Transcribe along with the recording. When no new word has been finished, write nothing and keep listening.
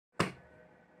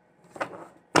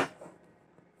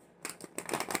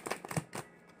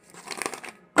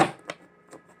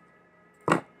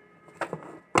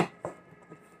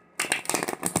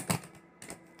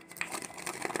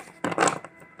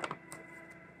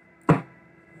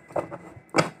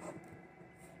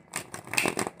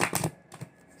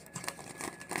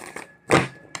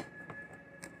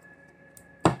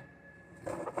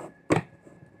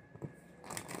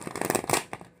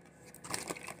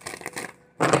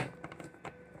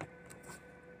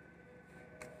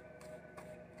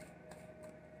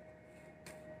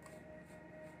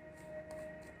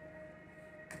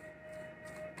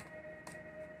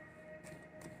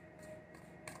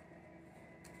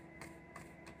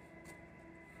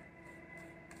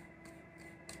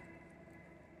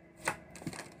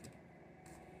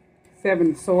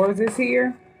Seven of Swords is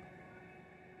here.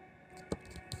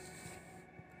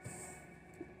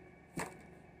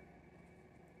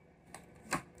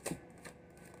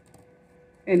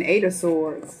 And Eight of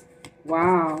Swords.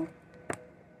 Wow.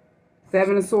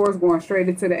 Seven of Swords going straight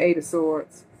into the Eight of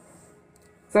Swords.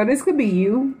 So this could be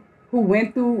you who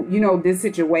went through, you know, this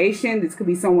situation. This could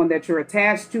be someone that you're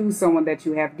attached to, someone that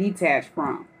you have detached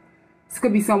from. This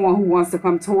could be someone who wants to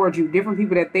come towards you. Different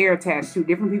people that they're attached to.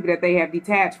 Different people that they have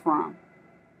detached from.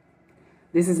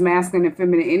 This is masculine and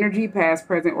feminine energy, past,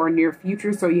 present, or near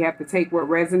future. So you have to take what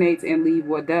resonates and leave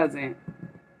what doesn't.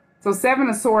 So Seven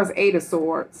of Swords, Eight of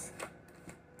Swords.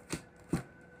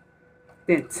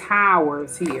 Then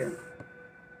Towers here.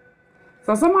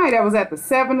 So somebody that was at the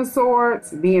Seven of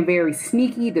Swords, being very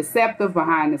sneaky, deceptive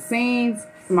behind the scenes.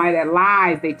 Somebody that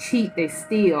lies, they cheat, they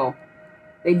steal.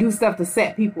 They do stuff to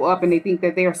set people up and they think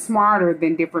that they're smarter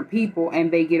than different people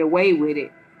and they get away with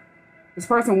it. This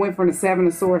person went from the Seven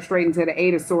of Swords straight into the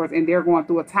Eight of Swords and they're going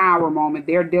through a tower moment.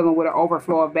 They're dealing with an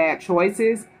overflow of bad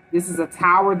choices. This is a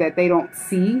tower that they don't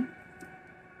see.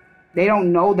 They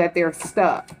don't know that they're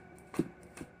stuck.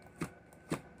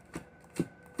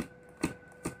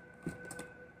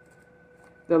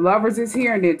 The Lovers is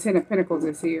here and the Ten of Pentacles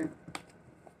is here.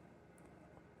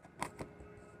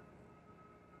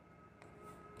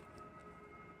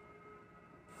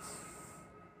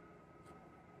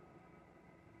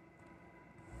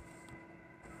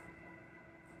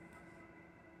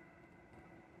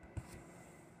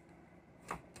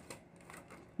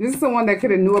 This is someone that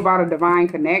could have knew about a divine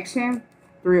connection.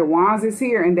 Three of Wands is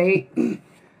here and they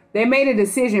made a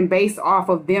decision based off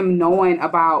of them knowing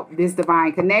about this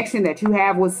divine connection that you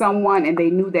have with someone, and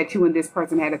they knew that you and this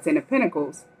person had a Ten of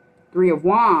Pentacles. Three of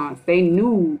Wands. They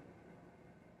knew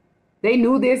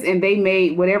this and they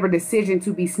made whatever decision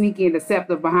to be sneaky and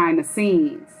deceptive behind the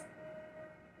scenes.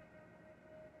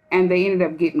 And they ended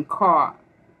up getting caught.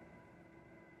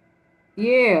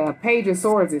 Yeah, Page of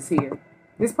Swords is here.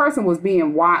 This person was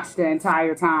being watched the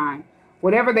entire time.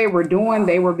 Whatever they were doing,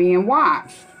 they were being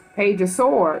watched. Page of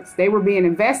Swords. They were being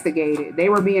investigated. They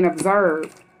were being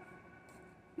observed.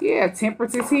 Yeah,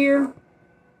 Temperance is here.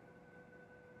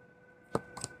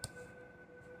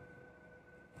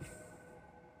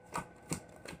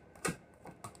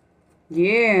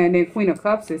 Yeah, and then Queen of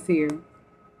Cups is here.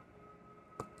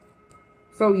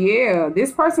 So yeah,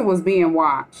 this person was being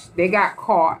watched. They got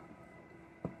caught.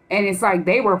 And it's like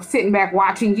they were sitting back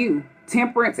watching you.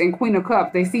 Temperance and Queen of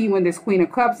Cups. They see you in this Queen of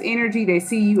Cups energy. They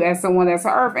see you as someone that's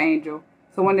an earth angel.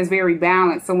 Someone that's very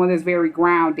balanced. Someone that's very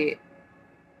grounded.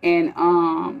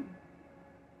 And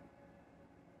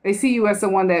they see you as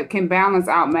someone that can balance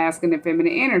out masculine and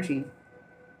feminine energy.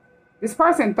 This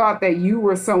person thought that you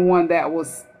were someone that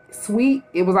was sweet.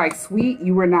 It was like sweet.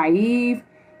 You were naive.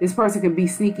 This person could be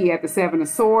sneaky at the Seven of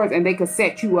Swords. And they could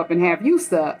set you up and have you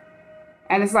stuck.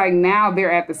 And it's like now they're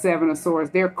at the Seven of Swords.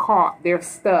 They're caught. They're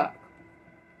stuck.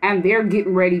 And they're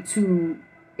getting ready to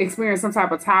experience some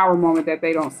type of tower moment that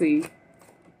they don't see.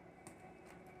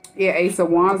 Yeah, Ace of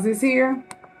Wands is here.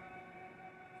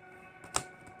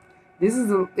 This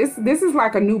is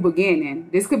like a new beginning.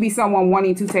 This could be someone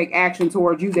wanting to take action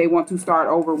towards you. They want to start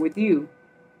over with you.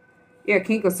 Yeah,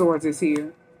 King of Swords is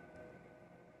here.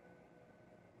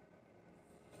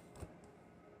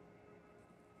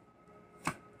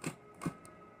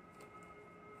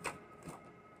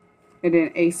 And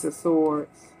then Ace of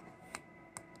Swords.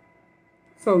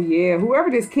 So yeah,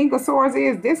 whoever this King of Swords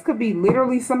is, this could be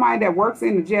literally somebody that works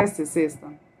in the justice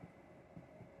system.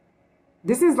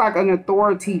 This is like an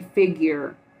authority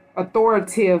figure,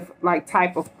 authoritative like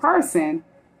type of person.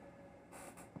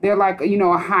 They're like, you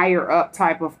know, a higher up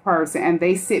type of person, and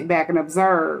they sit back and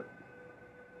observe.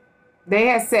 They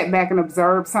had sat back and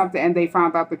observed something and they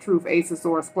found out the truth. Ace of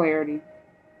Swords, clarity.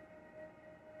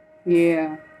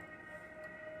 Yeah.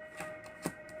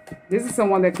 This is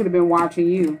someone that could have been watching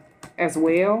you as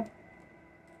well.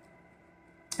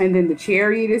 And then the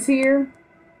Chariot is here.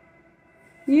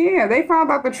 Yeah, they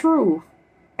found out the truth.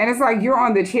 And it's like you're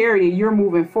on the Chariot, you're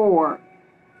moving forward.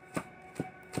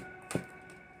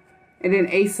 And then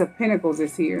Ace of Pentacles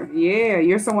is here. Yeah,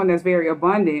 you're someone that's very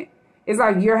abundant. It's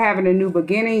like you're having a new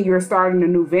beginning. You're starting a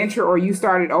new venture, or you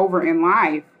started over in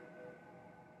life.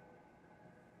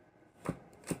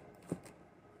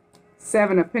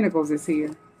 Seven of Pentacles is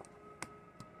here.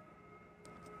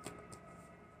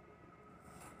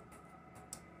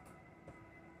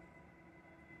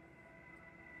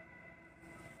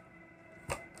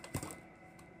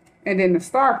 And then the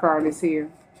Star card is here.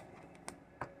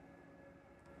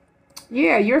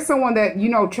 Yeah, you're someone that, you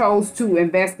know, chose to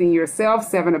invest in yourself,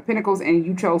 Seven of Pentacles, and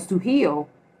you chose to heal.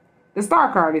 The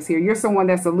Star card is here. You're someone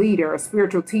that's a leader, a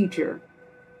spiritual teacher.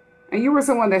 And you were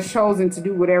someone that's chosen to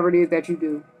do whatever it is that you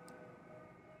do.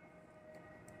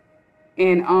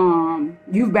 And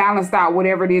you've balanced out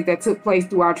whatever it is that took place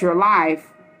throughout your life.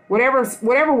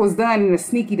 Whatever was done in a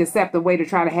sneaky, deceptive way to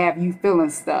try to have you feeling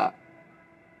stuck.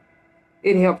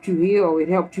 It helped you heal. It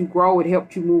helped you grow. It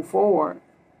helped you move forward.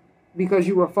 Because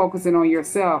you were focusing on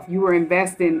yourself. You were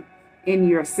investing in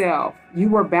yourself. You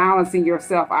were balancing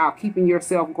yourself out, keeping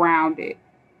yourself grounded.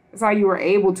 That's how you were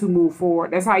able to move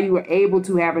forward. That's how you were able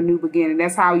to have a new beginning.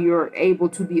 That's how you're able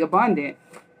to be abundant.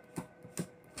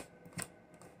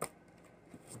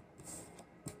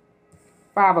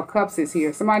 Five of Cups is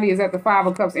here. Somebody is at the Five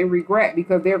of Cups in regret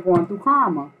because they're going through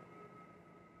karma.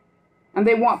 And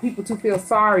they want people to feel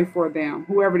sorry for them,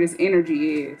 whoever this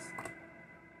energy is.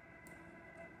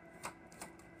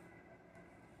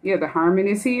 Yeah, the Hermit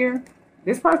is here.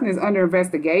 This person is under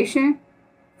investigation.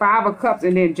 Five of Cups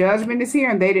and then Judgment is here,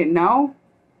 and they didn't know.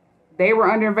 They were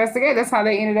under investigation. That's how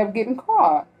they ended up getting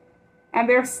caught. And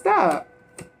they're stuck.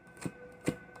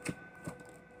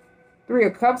 Three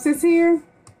of Cups is here.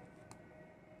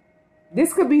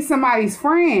 This could be somebody's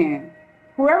friend.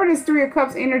 Whoever this Three of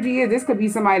Cups energy is, this could be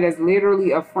somebody that's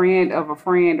literally a friend of a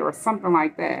friend or something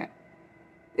like that.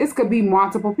 This could be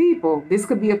multiple people. This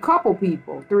could be a couple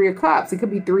people. Three of Cups. It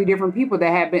could be three different people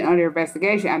that have been under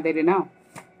investigation and they didn't know.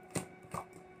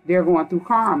 They're going through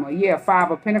karma. Yeah,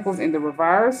 Five of Pentacles in the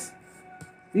reverse.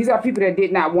 These are people that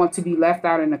did not want to be left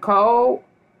out in the cold.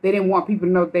 They didn't want people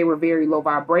to know that they were very low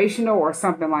vibrational or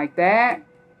something like that.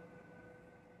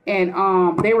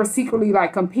 And they were secretly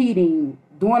like competing,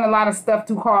 doing a lot of stuff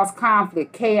to cause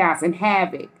conflict, chaos, and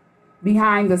havoc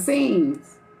behind the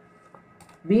scenes.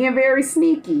 Being very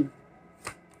sneaky.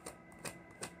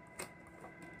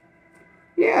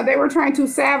 Yeah, they were trying to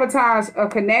sabotage a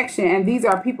connection. And these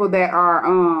are people that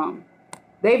are,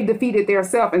 they've defeated their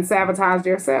self and sabotaged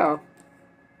their self.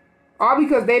 All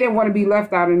because they didn't want to be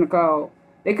left out in the cold.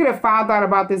 They could have found out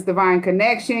about this divine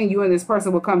connection. You and this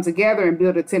person would come together and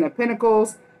build a Ten of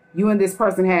Pentacles. You and this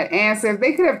person had ancestors.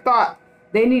 They could have thought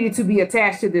they needed to be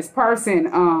attached to this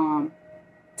person,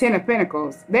 Ten of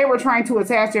Pentacles. They were trying to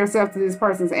attach themselves to this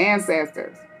person's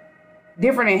ancestors.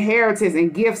 Different inheritance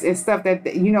and gifts and stuff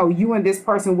that, you know, you and this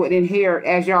person would inherit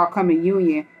as y'all come in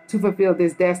union to fulfill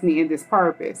this destiny and this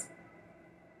purpose.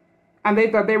 And they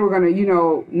thought they were going to, you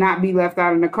know, not be left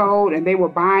out in the cold. And they were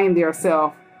buying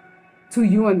themselves to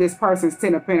you and this person's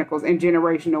Ten of Pentacles and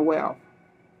generational wealth.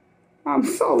 I'm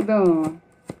so done.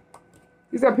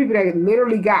 These are people that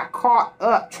literally got caught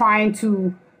up trying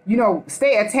to, you know,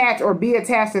 stay attached or be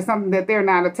attached to something that they're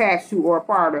not attached to or a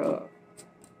part of.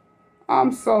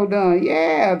 I'm so done.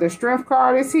 Yeah, the Strength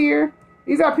card is here.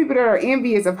 These are people that are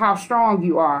envious of how strong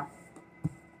you are.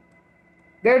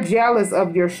 They're jealous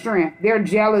of your strength. They're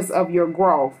jealous of your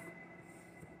growth.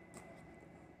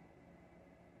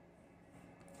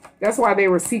 That's why they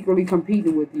were secretly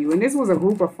competing with you. And this was a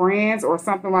group of friends or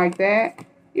something like that.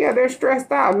 Yeah, they're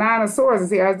stressed out. Nine of Swords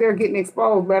is here as they're getting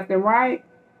exposed left and right.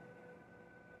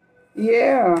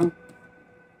 Yeah.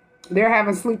 They're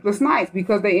having sleepless nights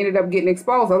because they ended up getting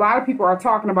exposed. A lot of people are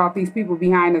talking about these people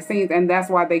behind the scenes, and that's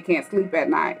why they can't sleep at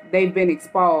night. They've been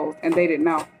exposed, and they didn't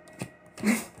know.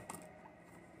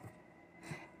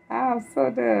 I'm so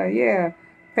done. Yeah.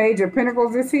 Page of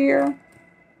Pentacles is here.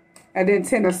 And then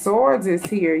Ten of Swords is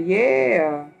here.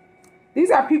 Yeah. These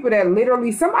are people that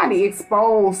literally, somebody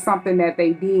exposed something that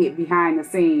they did behind the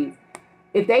scenes.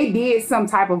 If they did some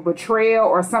type of betrayal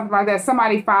or something like that,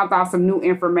 somebody found out some new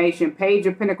information. Page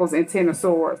of Pentacles and Ten of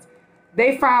Swords.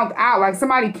 They found out, like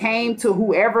somebody came to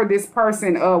whoever this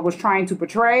person was trying to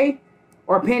betray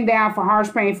or pin down for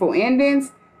harsh, painful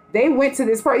endings. They went to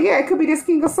this person. Yeah, it could be this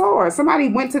King of Swords. Somebody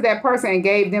went to that person and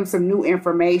gave them some new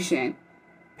information.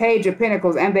 Page of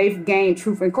Pentacles, and they've gained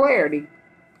truth and clarity.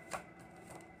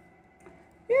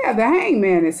 Yeah, the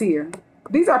Hangman is here.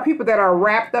 These are people that are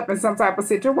wrapped up in some type of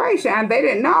situation, and they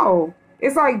didn't know.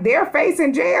 It's like they're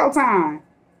facing jail time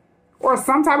or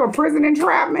some type of prison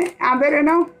entrapment, and they didn't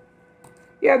know.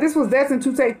 Yeah, this was destined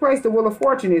to take place. The Wheel of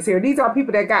Fortune is here. These are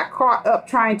people that got caught up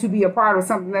trying to be a part of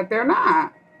something that they're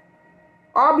not.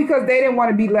 All because they didn't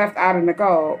want to be left out in the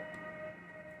cold.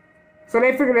 So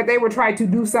they figured that they would try to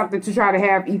do something to try to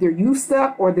have either you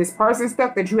stuck or this person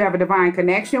stuck that you have a divine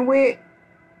connection with.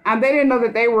 And they didn't know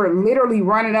that they were literally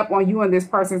running up on you and this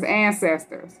person's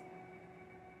ancestors.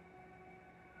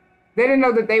 They didn't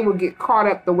know that they would get caught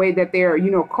up the way that they're,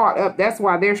 caught up. That's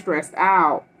why they're stressed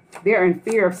out. They're in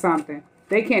fear of something.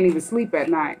 They can't even sleep at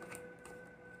night.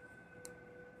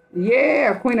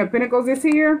 Yeah, Queen of Pentacles is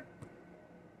here.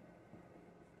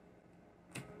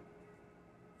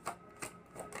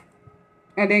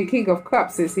 And then King of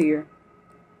Cups is here.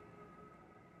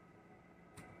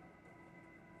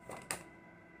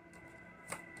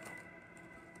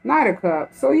 Knight of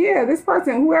Cups. So yeah, this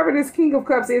person, whoever this King of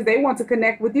Cups is, they want to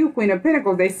connect with you, Queen of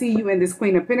Pentacles. They see you in this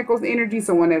Queen of Pentacles energy,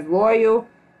 someone that's loyal.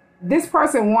 This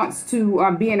person wants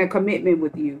to be in a commitment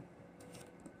with you.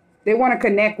 They want to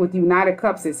connect with you. Knight of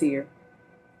Cups is here.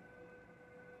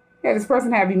 Yeah, this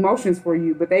person have emotions for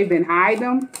you, but they've been hiding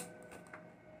them.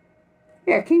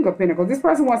 Yeah, King of Pentacles. This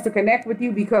person wants to connect with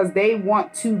you because they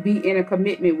want to be in a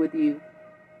commitment with you.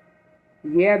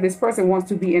 Yeah, this person wants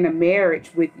to be in a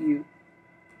marriage with you.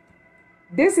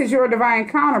 This is your divine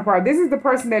counterpart. This is the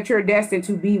person that you're destined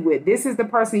to be with. This is the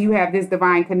person you have this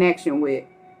divine connection with.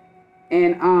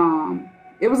 And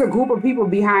it was a group of people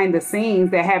behind the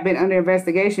scenes that have been under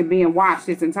investigation being watched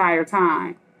this entire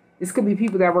time. This could be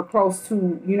people that were close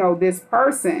to, this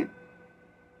person.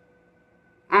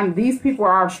 And these people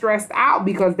are stressed out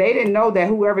because they didn't know that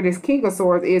whoever this King of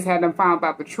Swords is had them found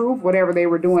out the truth, whatever they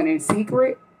were doing in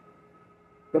secret.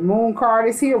 The Moon card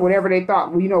is here, whatever they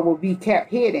thought, will be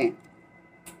kept hidden.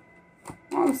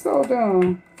 I'm so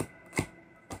done.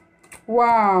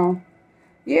 Wow.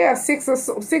 Yeah, six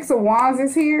of Wands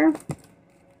is here.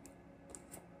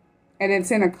 And then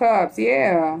 10 of Cups.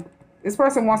 Yeah. This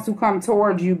person wants to come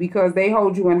towards you because they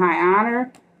hold you in high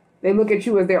honor. They look at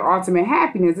you as their ultimate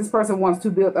happiness. This person wants to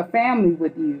build a family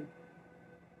with you.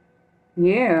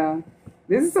 Yeah.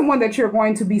 This is someone that you're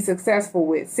going to be successful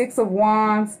with. 6 of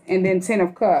Wands and then 10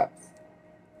 of Cups.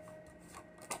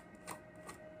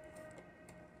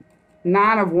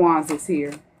 9 of Wands is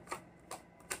here.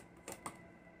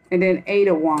 And then 8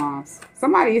 of Wands.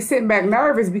 Somebody is sitting back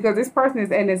nervous because this person is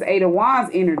in this 8 of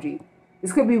Wands energy.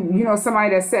 This could be,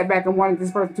 somebody that sat back and wanted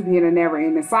this person to be in a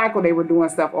never-ending cycle. They were doing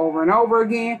stuff over and over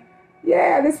again.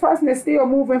 Yeah, this person is still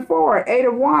moving forward. 8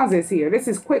 of Wands is here. This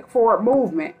is quick forward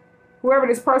movement. Whoever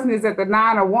this person is at the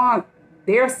 9 of Wands,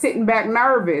 they're sitting back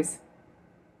nervous.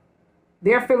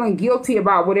 They're feeling guilty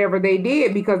about whatever they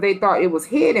did because they thought it was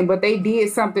hidden, but they did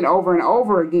something over and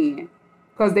over again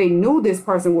because they knew this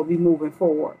person would be moving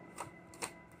forward.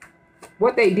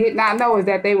 What they did not know is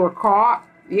that they were caught.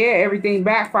 Yeah, everything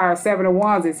backfired. 7 of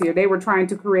Wands is here. They were trying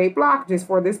to create blockages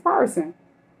for this person.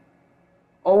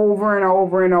 Over and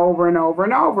over and over and over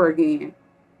and over again.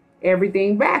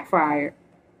 Everything backfired.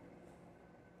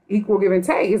 Equal give and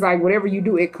take. It's like whatever you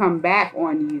do, it come back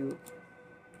on you.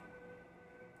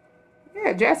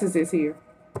 Yeah, justice is here.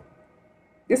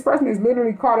 This person is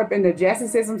literally caught up in the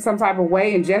justice system some type of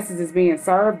way, and justice is being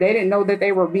served. They didn't know that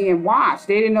they were being watched.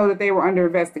 They didn't know that they were under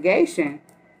investigation.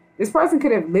 This person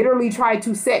could have literally tried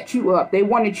to set you up. They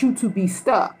wanted you to be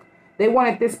stuck. They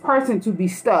wanted this person to be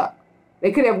stuck.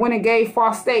 They could have went and gave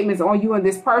false statements on you and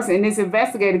this person, and this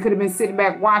investigator could have been sitting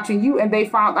back watching you, and they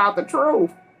found out the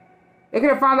truth. They could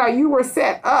have found out you were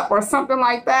set up or something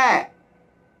like that.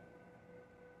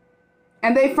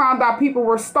 And they found out people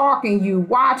were stalking you,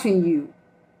 watching you.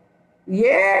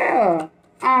 Yeah.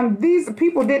 These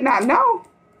people did not know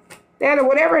that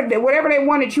whatever they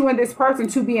wanted you and this person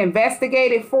to be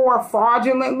investigated for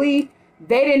fraudulently,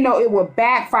 they didn't know it would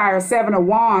backfire. 7 of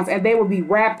Wands, and they would be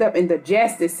wrapped up in the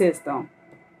justice system.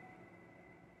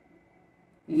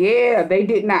 Yeah, they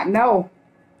did not know.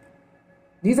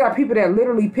 These are people that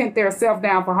literally pinned themselves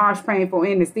down for harsh, painful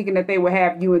endings, thinking that they would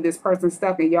have you and this person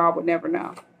stuck, and y'all would never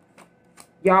know.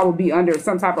 Y'all would be under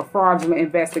some type of fraudulent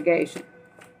investigation.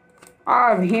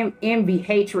 All of him, envy,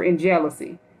 hatred, and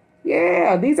jealousy.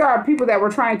 Yeah, these are people that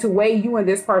were trying to weigh you and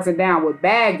this person down with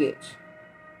baggage.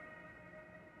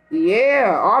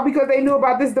 Yeah, all because they knew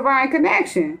about this divine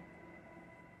connection.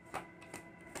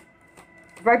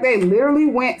 It's like they literally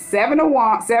went 7 of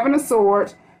Wands, 7 of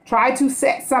Swords, tried to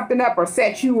set something up or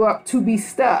set you up to be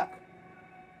stuck.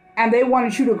 And they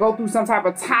wanted you to go through some type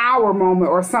of tower moment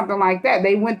or something like that.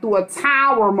 They went through a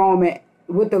tower moment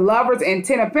with the Lovers and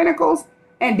 10 of Pentacles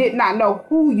and did not know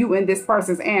who you and this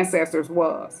person's ancestors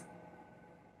was.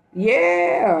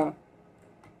 Yeah.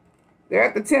 They're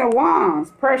at the Ten of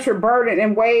Wands. Pressure, burdened,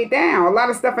 and weighed down. A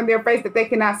lot of stuff in their face that they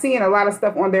cannot see, and a lot of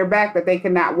stuff on their back that they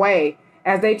cannot weigh,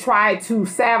 as they try to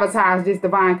sabotage this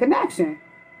divine connection.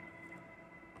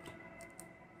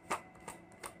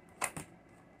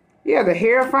 Yeah, the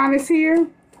Hierophant is here.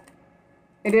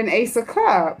 And then Ace of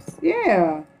Cups.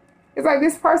 Yeah. It's like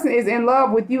this person is in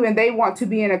love with you and they want to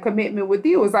be in a commitment with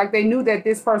you. It's like they knew that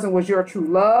this person was your true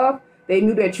love. They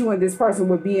knew that you and this person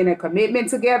would be in a commitment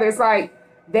together. It's like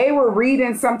they were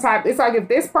reading some type. It's like if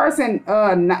this person,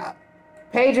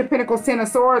 Page of Pentacles, Ten of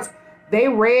Swords, they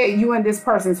read you and this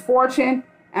person's fortune.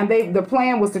 And the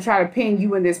plan was to try to pin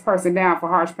you and this person down for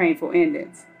harsh, painful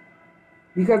endings.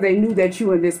 Because they knew that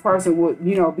you and this person would,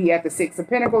 you know, be at the Six of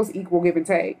Pentacles, equal give and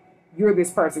take. You're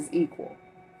this person's equal.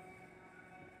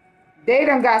 They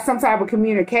done got some type of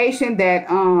communication that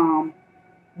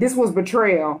this was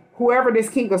betrayal. Whoever this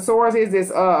King of Swords is,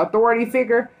 this authority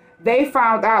figure, they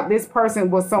found out this person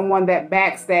was someone that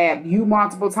backstabbed you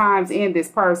multiple times in this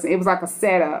person. It was like a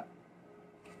setup.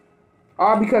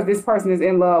 All because this person is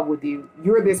in love with you.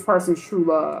 You're this person's true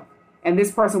love. And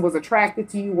this person was attracted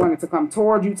to you, wanted to come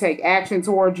toward you, take action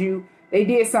towards you. They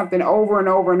did something over and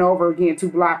over and over again to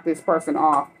block this person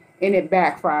off. And it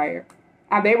backfired.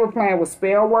 And they were playing with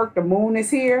spell work. The moon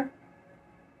is here.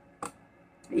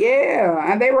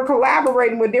 Yeah. And they were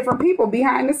collaborating with different people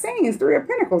behind the scenes. Three of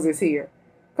Pentacles is here.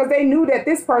 Because they knew that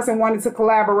this person wanted to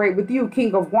collaborate with you.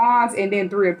 King of Wands and then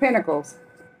Three of Pentacles.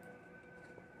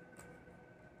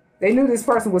 They knew this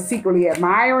person was secretly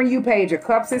admiring you. Page of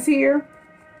Cups is here.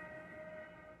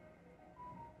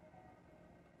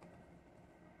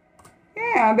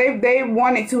 Yeah, they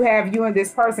wanted to have you and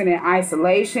this person in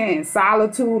isolation, in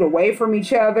solitude, away from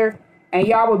each other. And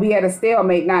y'all would be at a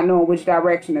stalemate, not knowing which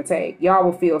direction to take. Y'all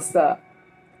would feel stuck.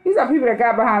 These are people that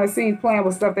got behind the scenes playing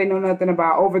with stuff they know nothing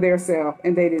about over their self.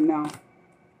 And they didn't know.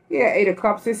 Yeah, Eight of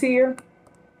Cups is here.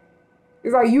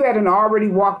 It's like you hadn't already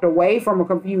walked away from a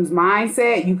confused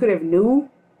mindset. You could have knew.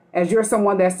 As you're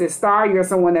someone that's the star. You're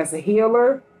someone that's a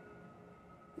healer.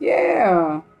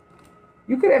 Yeah.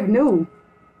 You could have knew.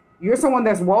 You're someone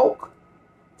that's woke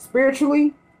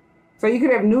spiritually. So you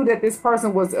could have knew that this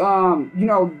person was, you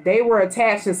know, they were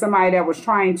attached to somebody that was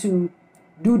trying to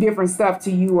do different stuff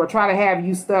to you or try to have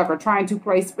you stuck or trying to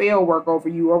play spell work over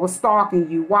you or was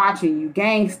stalking you, watching you,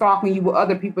 gang stalking you with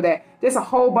other people that there's a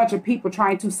whole bunch of people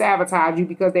trying to sabotage you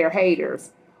because they're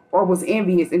haters or was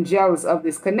envious and jealous of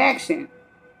this connection.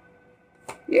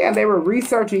 Yeah, they were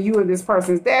researching you and this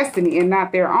person's destiny and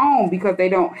not their own because they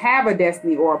don't have a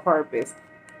destiny or a purpose.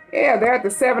 Yeah, they're at the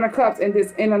Seven of Cups in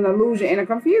an illusion and a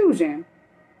confusion.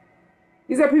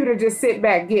 These are people that just sit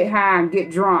back, get high, and get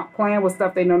drunk, playing with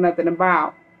stuff they know nothing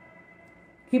about.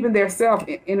 Keeping their self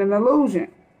in an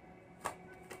illusion.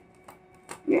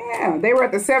 Yeah, they were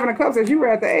at the Seven of Cups as you were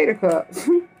at the Eight of Cups.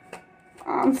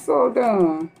 I'm so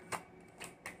done.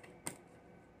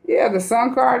 Yeah, the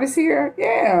Sun card is here.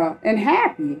 Yeah, and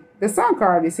happy. The Sun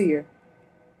card is here.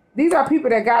 These are people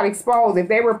that got exposed. If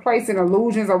they were placing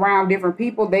illusions around different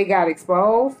people, they got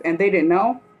exposed and they didn't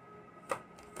know.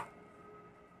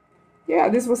 Yeah,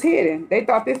 this was hidden. They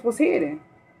thought this was hidden.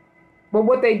 But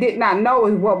what they did not know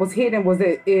is what was hidden was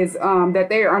that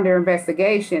they are under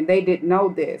investigation. They didn't know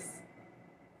this.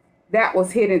 That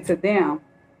was hidden to them.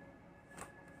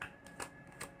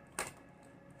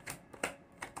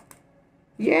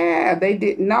 Yeah, they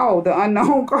didn't know. The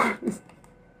unknown cards.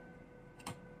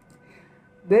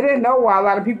 They didn't know why a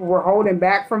lot of people were holding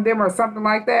back from them or something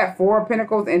like that. Four of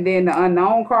Pentacles and then the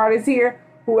unknown card is here.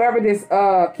 Whoever this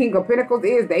King of Pentacles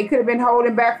is, they could have been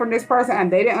holding back from this person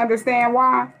and they didn't understand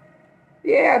why.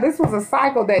 Yeah, this was a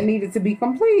cycle that needed to be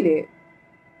completed.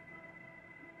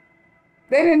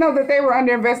 They didn't know that they were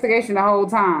under investigation the whole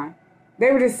time.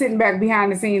 They were just sitting back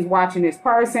behind the scenes watching this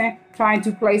person, trying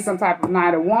to place some type of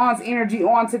Knight of Wands energy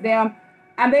onto them.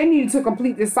 And they needed to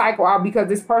complete this cycle out because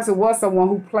this person was someone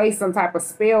who placed some type of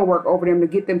spell work over them to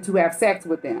get them to have sex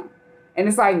with them. And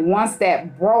it's like once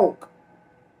that broke,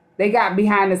 they got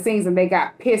behind the scenes and they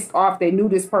got pissed off. They knew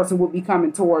this person would be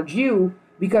coming towards you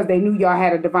because they knew y'all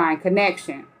had a divine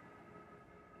connection.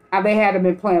 And they had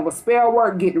been playing with spell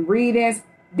work, getting readings,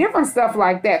 different stuff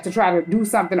like that to try to do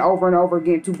something over and over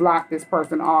again to block this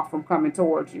person off from coming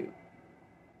towards you.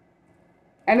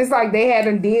 And it's like they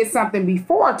hadn't did something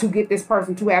before to get this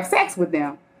person to have sex with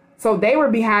them. So they were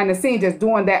behind the scenes just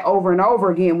doing that over and over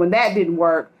again. When that didn't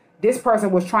work, this person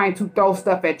was trying to throw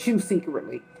stuff at you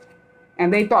secretly.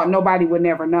 And they thought nobody would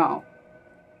never know.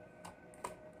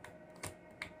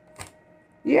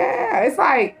 Yeah, it's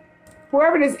like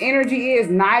whoever this energy is,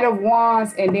 Knight of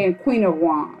Wands and then Queen of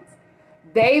Wands.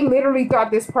 They literally thought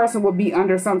this person would be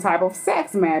under some type of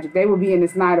sex magic. They would be in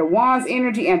this Knight of Wands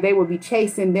energy, and they would be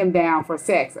chasing them down for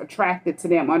sex, attracted to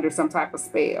them under some type of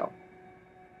spell.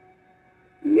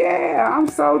 Yeah, I'm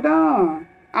so done.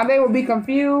 And they would be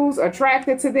confused,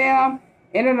 attracted to them,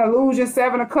 in an illusion,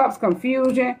 7 of Cups,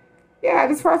 confusion. Yeah,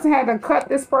 this person had to cut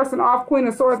this person off, Queen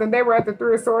of Swords, and they were at the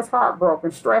 3 of Swords,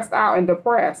 heartbroken, stressed out, and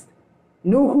depressed.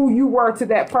 Knew who you were to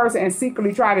that person and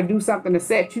secretly tried to do something to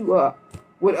set you up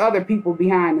with other people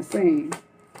behind the scenes.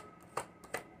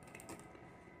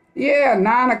 Yeah,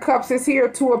 9 of Cups is here,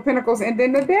 2 of Pentacles, and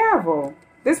then the Devil.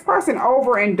 This person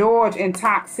overindulged in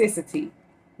toxicity.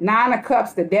 9 of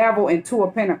Cups, the Devil, and 2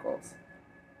 of Pentacles.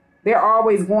 They're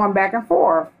always going back and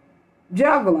forth,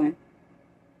 juggling.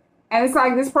 And it's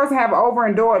like this person have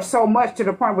overindulged so much to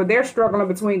the point where they're struggling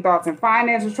between thoughts and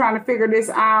finances, trying to figure this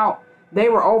out. They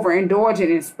were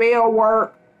overindulging in spell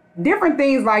work, different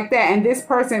things like that. And this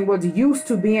person was used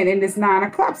to being in this 9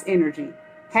 of Cups energy.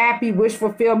 Happy, wish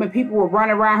fulfillment. People were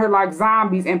running around here like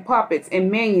zombies and puppets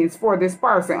and minions for this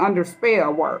person under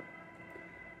spell work.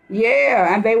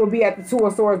 Yeah, and they would be at the 2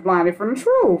 of Swords, blinded from the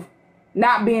truth,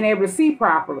 not being able to see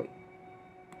properly.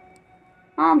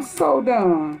 I'm so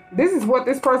done. This is what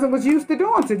this person was used to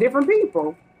doing to different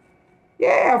people.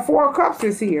 Yeah, 4 of Cups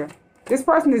is here. This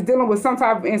person is dealing with some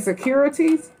type of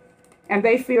insecurities and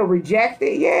they feel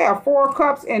rejected. Yeah, 4 of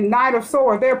Cups and Knight of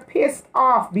Swords. They're pissed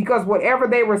off because whatever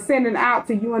they were sending out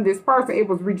to you and this person, it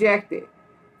was rejected.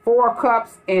 4 of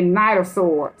Cups and Knight of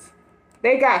Swords.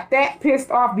 They got that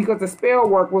pissed off because the spell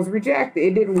work was rejected.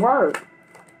 It didn't work.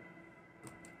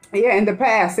 Yeah, in the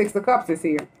past, 6 of Cups is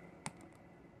here.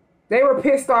 They were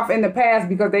pissed off in the past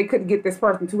because they couldn't get this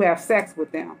person to have sex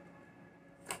with them.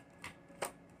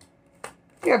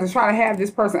 You have to try to have this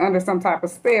person under some type of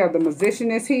spell. The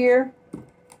Magician is here.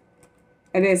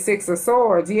 And then 6 of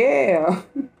Swords. Yeah.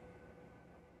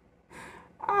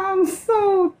 I'm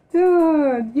so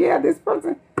done. Yeah, this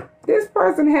person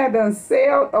had done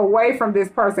sailed away from this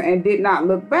person and did not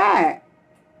look back.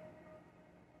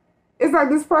 It's like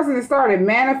this person has started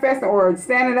manifesting or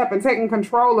standing up and taking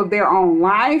control of their own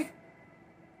life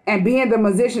and being the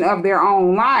Magician of their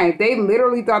own life. They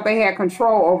literally thought they had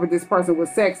control over this person with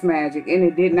sex magic, and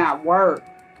it did not work.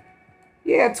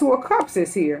 Yeah, 2 of Cups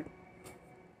is here.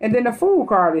 And then the Fool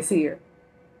card is here.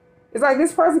 It's like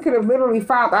this person could have literally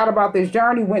found out about this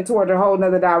journey, went toward a whole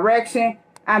nother direction,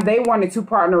 and they wanted to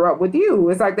partner up with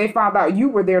you. It's like they found out you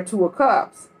were their 2 of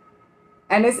Cups.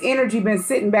 And this energy been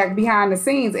sitting back behind the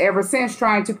scenes ever since,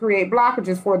 trying to create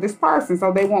blockages for this person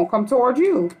so they won't come toward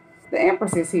you. The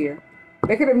Empress is here.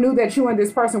 They could have knew that you and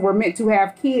this person were meant to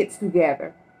have kids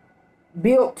together,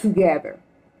 built together.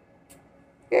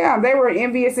 Yeah, they were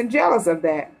envious and jealous of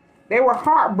that. They were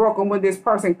heartbroken when this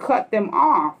person cut them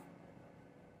off.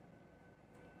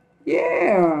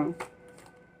 Yeah.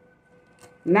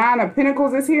 9 of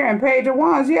Pentacles is here and Page of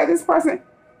Wands. Yeah, this person,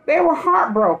 they were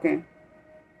heartbroken.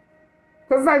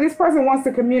 Because like this person wants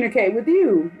to communicate with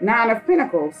you. 9 of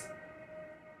Pentacles.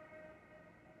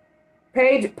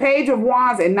 Page of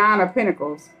Wands and 9 of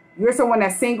Pentacles. You're someone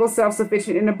that's single,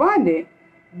 self-sufficient, and abundant.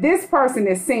 This person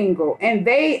is single. And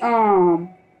they,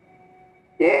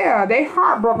 yeah, they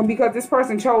heartbroken because this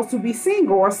person chose to be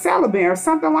single or celibate or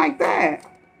something like that.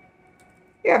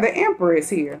 Yeah, the Emperor is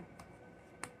here.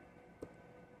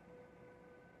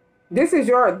 This is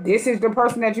the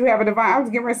person that you have a divine. I was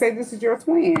getting ready to say this is your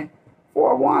twin.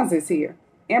 4 of Wands is here.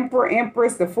 Emperor,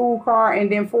 Empress, the Fool card,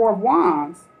 and then 4 of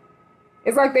Wands.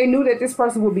 It's like they knew that this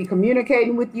person would be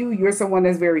communicating with you. You're someone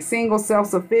that's very single,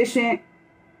 self-sufficient.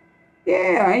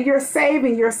 Yeah, and you're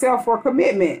saving yourself for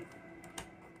commitment.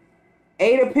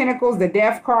 8 of Pentacles, the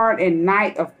Death card, and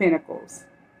Knight of Pentacles.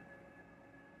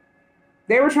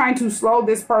 They were trying to slow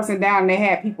this person down, and they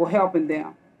had people helping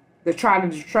them to try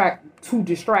to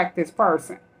distract this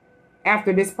person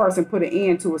after this person put an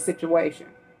end to a situation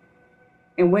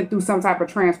and went through some type of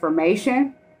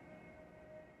transformation.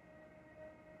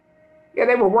 Yeah,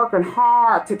 they were working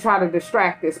hard to try to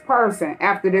distract this person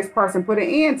after this person put an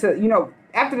end to,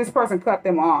 after this person cut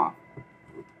them off.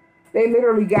 They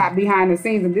literally got behind the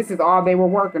scenes and this is all they were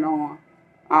working on.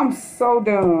 I'm so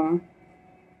done.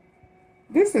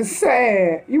 This is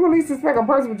sad. You would least expect a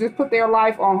person would just put their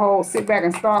life on hold, sit back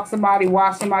and stalk somebody,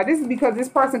 watch somebody. This is because this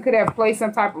person could have placed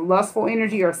some type of lustful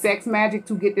energy or sex magic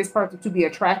to get this person to be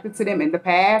attracted to them in the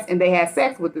past, and they had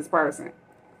sex with this person.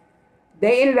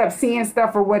 They ended up seeing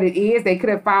stuff for what it is. They could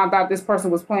have found out this person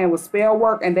was playing with spell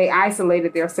work, and they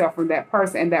isolated themselves from that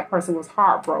person, and that person was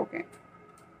heartbroken.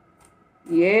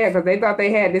 Yeah, because they thought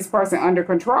they had this person under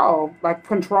control, like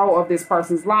control of this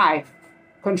person's life,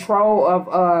 control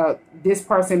of this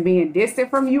person being distant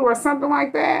from you or something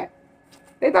like that.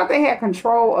 They thought they had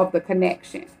control of the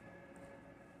connection.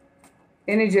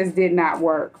 And it just did not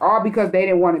work. All because they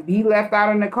didn't want to be left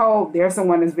out in the cold. There's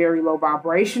someone that's very low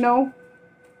vibrational.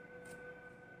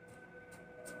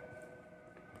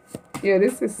 Yeah,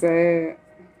 this is sad.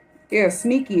 Yeah,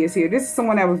 sneaky is here. This is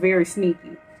someone that was very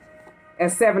sneaky.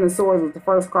 As Seven of Swords was the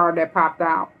first card that popped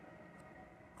out.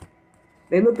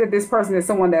 They looked at this person as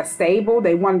someone that's stable.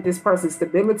 They wanted this person's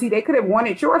stability. They could have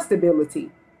wanted your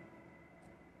stability.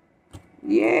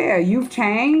 Yeah, you've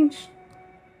changed.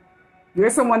 You're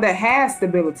someone that has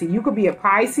stability. You could be a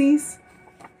Pisces.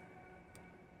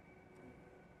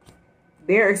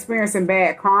 They're experiencing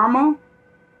bad karma.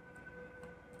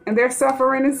 And they're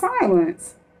suffering in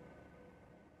silence.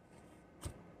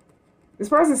 This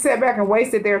person sat back and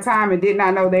wasted their time and did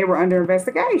not know they were under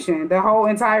investigation the whole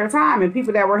entire time. And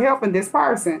people that were helping this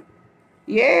person.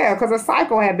 Yeah, because a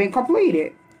cycle had been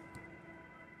completed.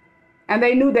 And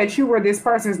they knew that you were this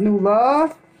person's new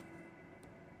love.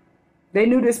 They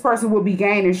knew this person would be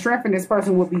gaining strength and this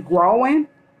person would be growing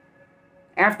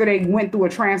after they went through a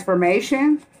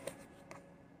transformation.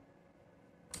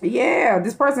 Yeah,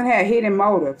 this person had hidden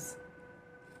motives.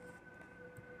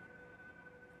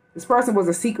 This person was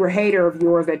a secret hater of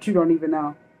yours that you don't even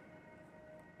know.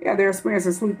 Yeah, they're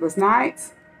experiencing sleepless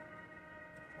nights.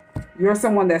 You're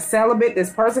someone that's celibate.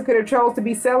 This person could have chose to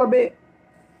be celibate.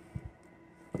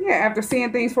 Yeah, after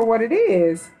seeing things for what it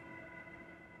is.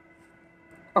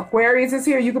 Aquarius is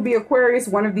here. You could be Aquarius.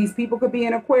 One of these people could be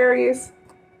an Aquarius.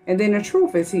 And then the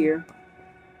truth is here.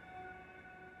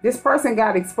 This person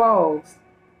got exposed.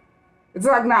 It's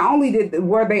like not only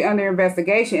were they under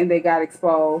investigation and they got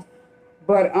exposed,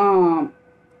 but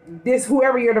this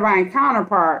whoever your divine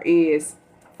counterpart is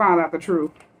found out the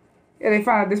truth. Yeah, they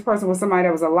found out this person was somebody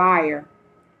that was a liar.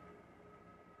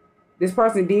 This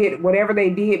person did whatever they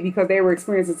did because they were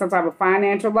experiencing some type of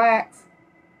financial lacks.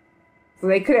 So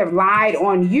they could have lied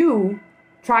on you,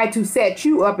 tried to set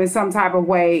you up in some type of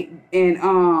way,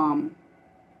 and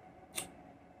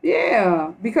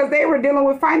yeah, because they were dealing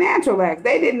with financial lacks.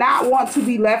 They did not want to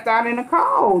be left out in the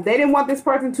cold. They didn't want this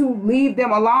person to leave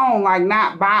them alone,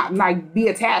 like be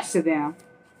attached to them.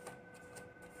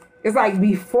 It's like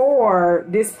before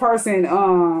this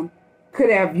person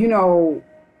could have, you know,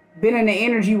 been in the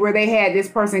energy where they had this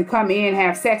person come in,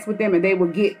 have sex with them, and they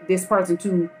would get this person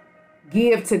to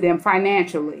give to them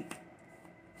financially.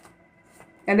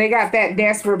 And they got that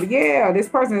desperate. Yeah, this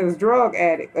person is a drug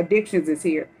addict. Addictions is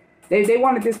here. They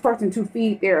wanted this person to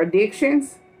feed their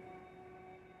addictions.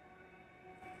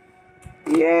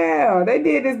 Yeah, they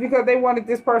did this because they wanted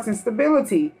this person's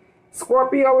stability.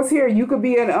 Scorpio is here. You could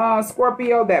be a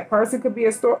Scorpio. That person could be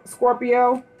a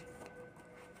Scorpio.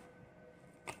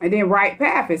 And then right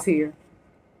path is here.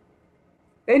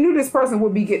 They knew this person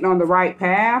would be getting on the right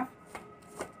path.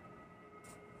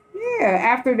 Yeah,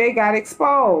 after they got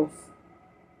exposed.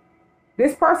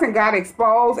 This person got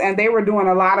exposed and they were doing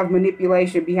a lot of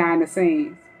manipulation behind the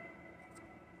scenes.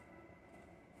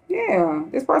 Yeah,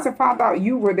 this person found out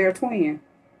you were their twin.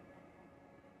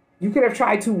 You could have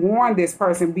tried to warn this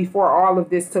person before all of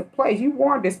this took place. You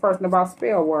warned this person about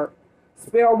spell work.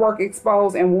 Spell work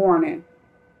exposed and warning.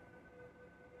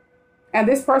 And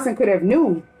this person could have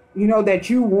knew, you know, that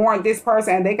you warned this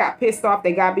person and they got pissed off.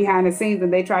 They got behind the scenes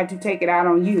and they tried to take it out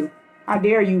on you. How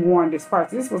dare you warn this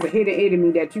person? This was a hidden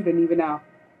enemy that you didn't even know.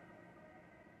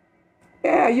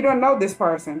 Yeah, you don't know this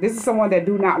person. This is someone that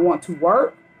do not want to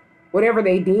work. Whatever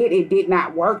they did, it did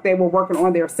not work. They were working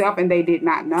on their self and they did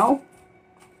not know.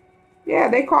 Yeah,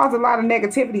 they caused a lot of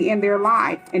negativity in their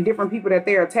life and different people that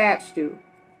they're attached to.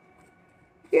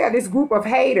 Yeah, this group of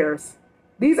haters.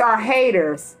 These are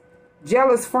haters.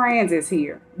 Jealous friends is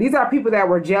here. These are people that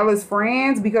were jealous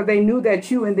friends because they knew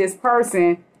that you and this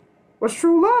person was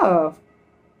true love.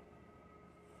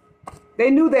 They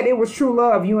knew that it was true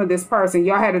love, you and this person.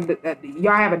 Y'all have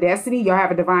a destiny. Y'all have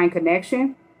a divine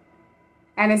connection.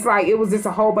 And it's like it was just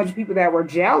a whole bunch of people that were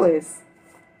jealous.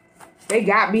 They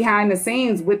got behind the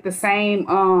scenes with the same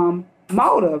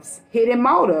motives, hidden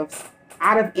motives,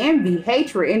 out of envy,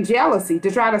 hatred, and jealousy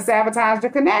to try to sabotage the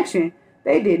connection.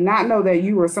 They did not know that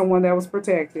you were someone that was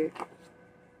protected.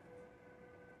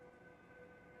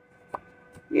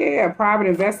 Yeah, private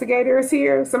investigator is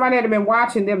here. Somebody had been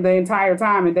watching them the entire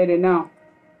time and they didn't know.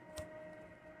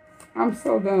 I'm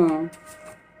so dumb.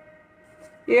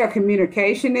 Yeah,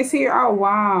 communication is here. Oh,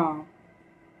 wow.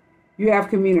 You have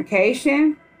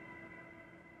communication.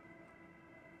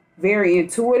 Very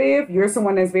intuitive. You're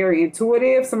someone that's very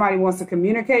intuitive. Somebody wants to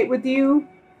communicate with you.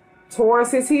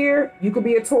 Taurus is here. You could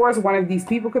be a Taurus. One of these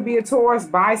people could be a Taurus.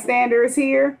 Bystander is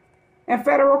here. And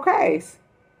federal case.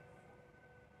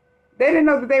 They didn't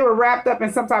know that they were wrapped up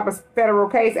in some type of federal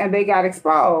case and they got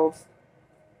exposed.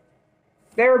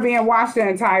 They were being watched the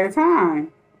entire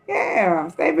time.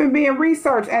 Yeah, they've been being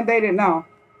researched and they didn't know.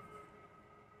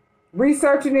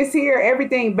 Researching this here,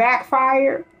 everything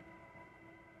backfired.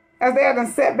 As they had been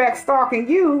set back stalking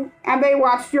you and they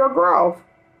watched your growth.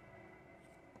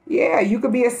 Yeah, you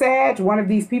could be a Sag. One of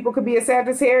these people could be a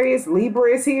Sagittarius.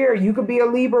 Libra is here. You could be a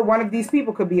Libra. One of these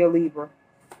people could be a Libra.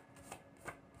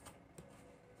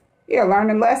 Yeah,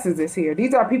 learning lessons is here.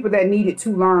 These are people that needed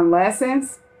to learn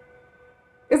lessons.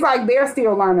 It's like they're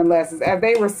still learning lessons as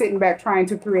they were sitting back trying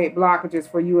to create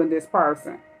blockages for you and this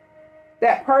person.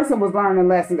 That person was learning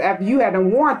lessons after you had to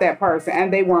warn that person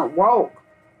and they weren't woke.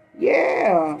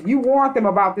 Yeah, you warned them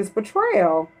about this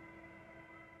betrayal.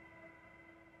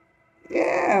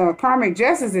 Yeah, karmic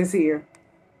justice is here.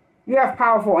 You have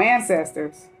powerful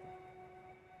ancestors.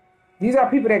 These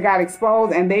are people that got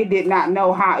exposed and they did not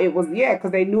know how it was. Yeah, because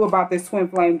they knew about this twin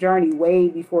flame journey way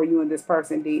before you and this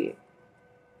person did.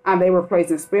 And they were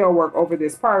placing spell work over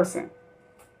this person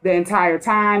the entire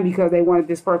time because they wanted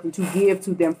this person to give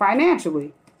to them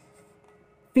financially.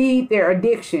 Feed their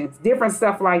addictions, different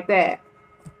stuff like that.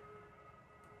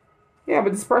 Yeah,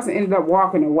 but this person ended up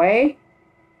walking away.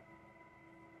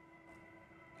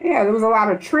 Yeah, there was a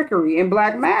lot of trickery and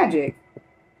black magic.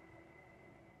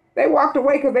 They walked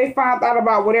away because they found out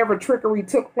about whatever trickery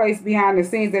took place behind the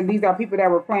scenes. And these are people that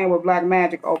were playing with black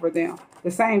magic over them. The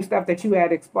same stuff that you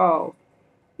had exposed.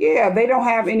 Yeah, they don't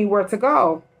have anywhere to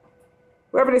go.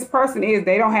 Whoever this person is,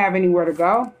 they don't have anywhere to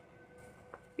go.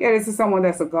 Yeah, this is someone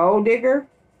that's a gold digger.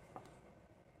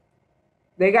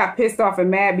 They got pissed off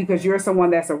and mad because you're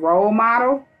someone that's a role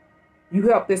model. You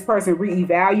help this person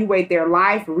reevaluate their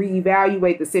life,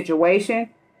 reevaluate the situation,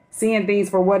 seeing things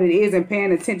for what it is and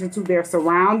paying attention to their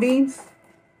surroundings.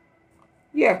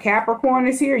 Yeah, Capricorn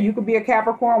is here. You could be a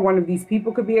Capricorn. One of these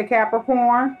people could be a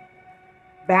Capricorn.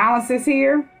 Balance is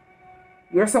here.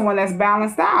 You're someone that's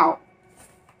balanced out.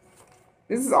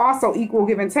 This is also equal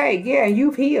give and take. Yeah,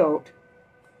 you've healed.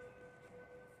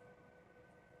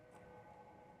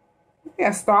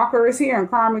 Yeah, Stalker is here and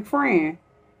Karmic Friend.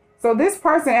 So this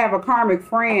person have a karmic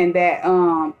friend that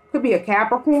could be a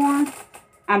Capricorn,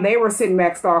 and they were sitting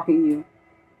back stalking you.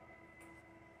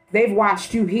 They've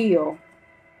watched you heal.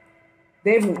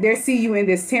 They see you in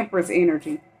this Temperance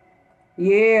energy.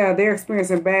 Yeah, they're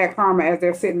experiencing bad karma as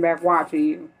they're sitting back watching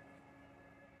you.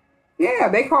 Yeah,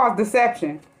 they cause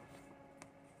deception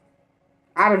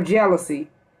out of jealousy.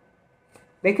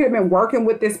 They could have been working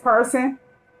with this person,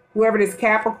 whoever this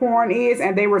Capricorn is,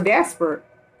 and they were desperate.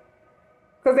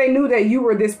 Because they knew that you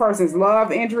were this person's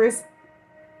love interest.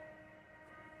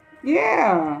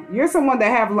 Yeah. You're someone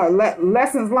that have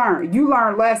lessons learned. You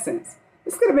learned lessons.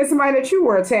 This could have been somebody that you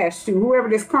were attached to. Whoever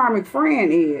this karmic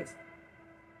friend is.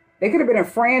 They could have been a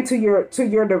friend to your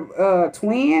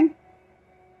twin.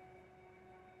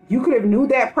 You could have knew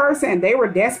that person. They were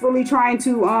desperately trying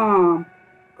to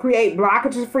create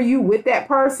blockages for you with that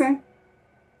person.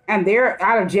 And they're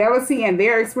out of jealousy and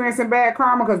they're experiencing bad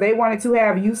karma because they wanted to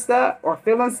have you stuck or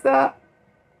feeling stuck.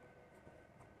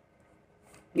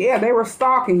 Yeah, they were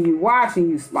stalking you, watching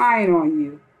you, spying on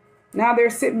you. Now they're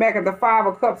sitting back at the Five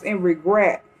of Cups in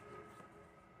regret.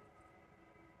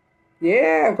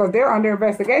 Yeah, because they're under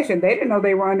investigation. They didn't know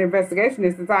they were under investigation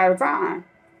this entire time.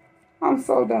 I'm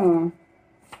so done.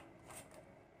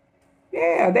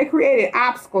 Yeah, they created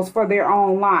obstacles for their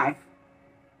own life.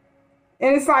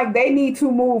 And it's like they need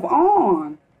to move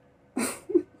on. Yeah,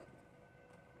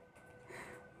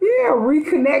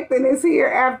 reconnecting is here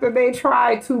after they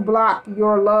try to block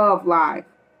your love life.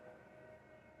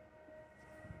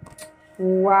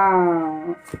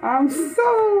 Wow. I'm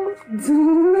so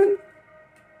done.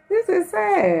 This is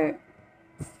sad.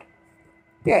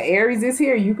 Yeah, Aries is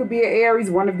here. You could be an Aries.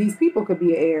 One of these people could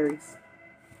be an Aries.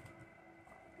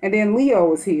 And then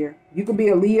Leo is here. You could be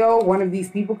a Leo. One of these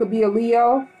people could be a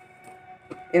Leo.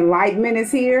 Enlightenment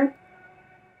is here.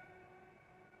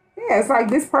 Yeah, it's like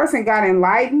this person got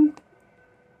enlightened.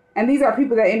 And these are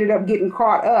people that ended up getting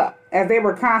caught up as they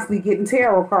were constantly getting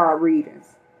tarot card readings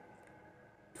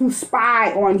to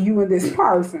spy on you and this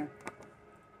person.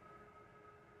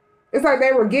 It's like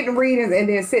they were getting readings and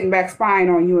then sitting back spying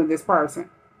on you and this person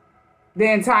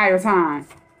the entire time.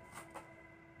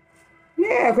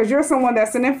 Yeah, because you're someone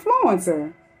that's an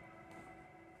influencer.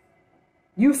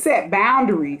 You set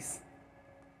boundaries.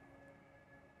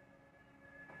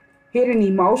 Hidden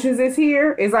emotions is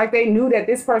here. It's like they knew that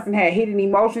this person had hidden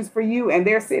emotions for you and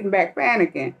they're sitting back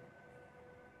panicking.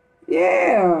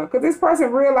 Yeah, because this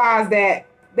person realized that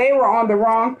they were on the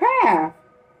wrong path.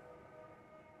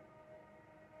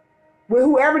 With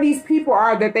whoever these people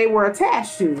are that they were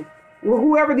attached to. Well,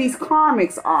 whoever these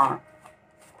karmics are.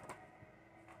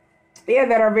 Yeah,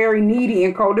 that are very needy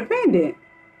and codependent.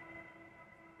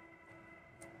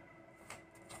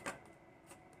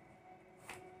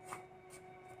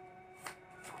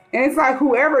 And it's like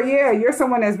whoever, yeah, you're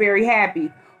someone that's very happy.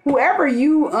 Whoever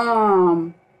you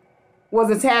was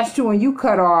attached to and you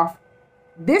cut off,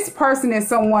 this person is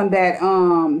someone that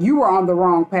you were on the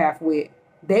wrong path with.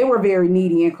 They were very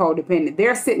needy and codependent.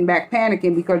 They're sitting back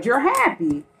panicking because you're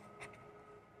happy.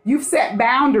 You've set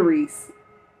boundaries.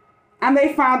 And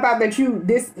they found out that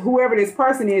whoever this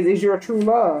person is your true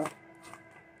love.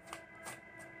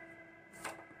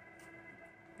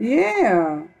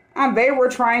 Yeah. And they were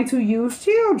trying to use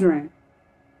children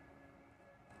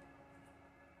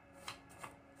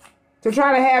to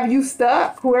try to have you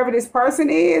stuck, whoever this person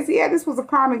is. Yeah, this was a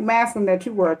karmic masculine that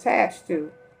you were attached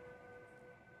to.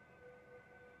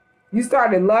 You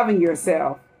started loving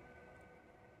yourself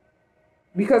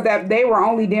because that they were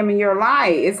only dimming your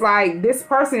light. It's like this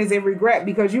person is in regret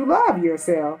because you love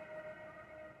yourself.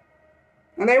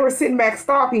 And they were sitting back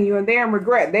stalking you and they're in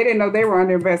regret. They didn't know they were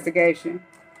under investigation.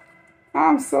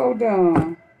 I'm so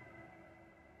dumb.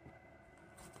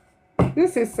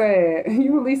 This is sad.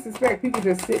 You at least expect people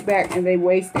to sit back and they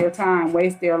waste their time,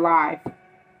 waste their life.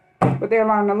 But they're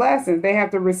learning lessons. They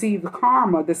have to receive the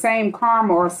karma, the same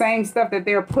karma or same stuff that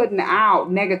they're putting out,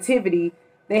 negativity.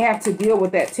 They have to deal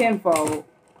with that tenfold.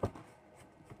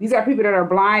 These are people that are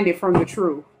blinded from the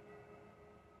truth.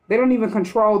 They don't even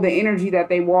control the energy that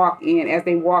they walk in as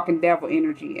they walk in devil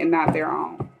energy and not their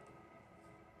own.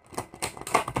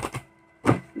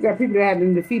 These are people that had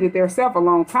been defeated themselves a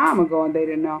long time ago and they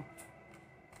didn't know.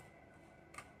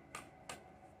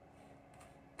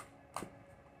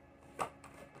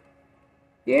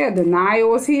 Yeah,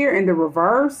 denial is here in the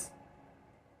reverse.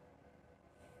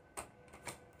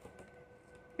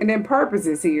 And then purpose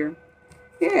is here.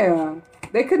 Yeah.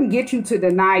 They couldn't get you to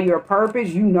deny your purpose.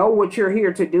 You know what you're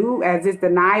here to do. As this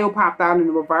denial popped out in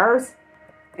the reverse.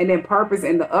 And then purpose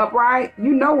in the upright.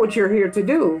 You know what you're here to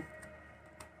do.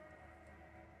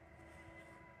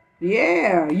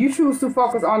 Yeah. You choose to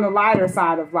focus on the lighter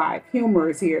side of life. Humor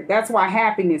is here. That's why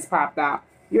happiness popped out.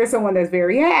 You're someone that's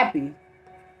very happy.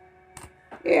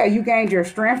 Yeah, you gained your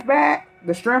strength back.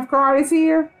 The strength card is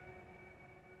here.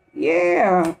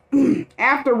 Yeah.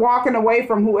 After walking away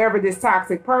from whoever this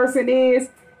toxic person is.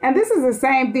 And this is the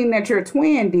same thing that your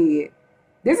twin did.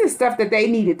 This is stuff that they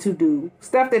needed to do.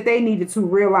 Stuff that they needed to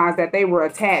realize that they were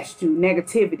attached to.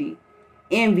 Negativity,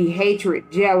 envy,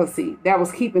 hatred, jealousy. That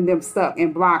was keeping them stuck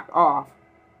and blocked off.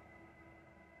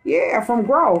 Yeah, from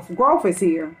growth. Growth is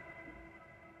here.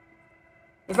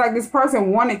 It's like this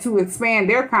person wanted to expand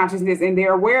their consciousness and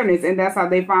their awareness. And that's how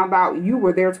they found out you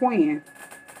were their twin.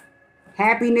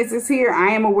 Happiness is here.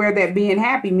 I am aware that being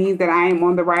happy means that I am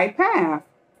on the right path.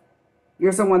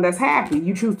 You're someone that's happy.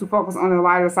 You choose to focus on the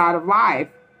lighter side of life.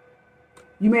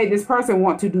 You made this person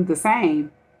want to do the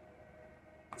same.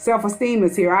 Self-esteem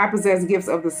is here. I possess gifts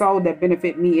of the soul that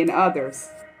benefit me and others.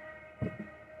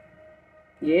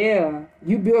 Yeah.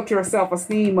 You built your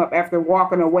self-esteem up after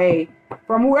walking away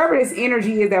from whoever this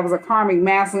energy is that was a karmic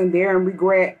masculine there in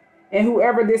regret. And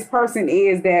whoever this person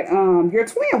is that your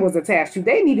twin was attached to,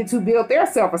 they needed to build their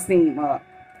self-esteem up.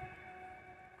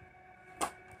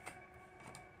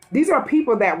 These are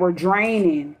people that were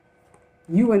draining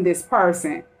you and this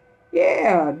person.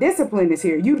 Yeah, discipline is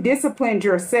here. You disciplined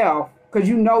yourself because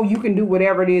you know you can do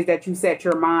whatever it is that you set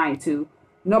your mind to.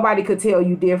 Nobody could tell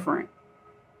you different.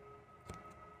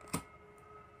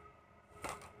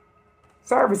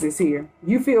 Service is here.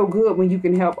 You feel good when you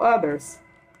can help others.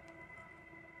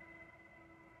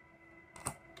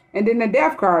 And then the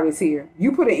death card is here.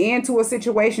 You put an end to a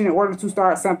situation in order to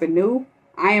start something new.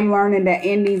 I am learning that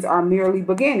endings are merely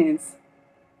beginnings.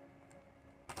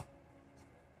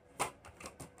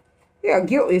 Yeah,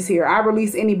 guilt is here. I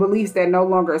release any beliefs that no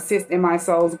longer assist in my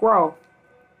soul's growth.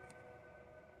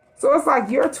 So it's like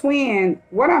your twin,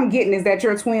 what I'm getting is that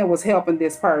your twin was helping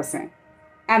this person.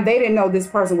 And they didn't know this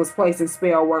person was placing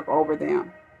spell work over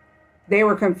them. They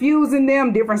were confusing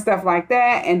them, different stuff like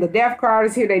that. And the death card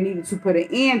is here. They needed to put an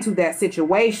end to that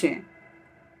situation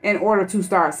in order to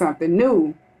start something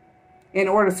new. In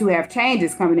order to have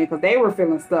changes coming in, because they were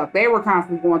feeling stuck. They were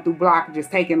constantly going through blockages,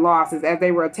 taking losses as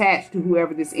they were attached to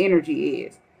whoever this energy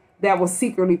is that was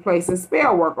secretly placing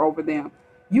spell work over them.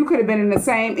 You could have been in the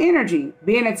same energy,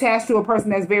 being attached to a person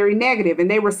that's very negative, and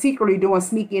they were secretly doing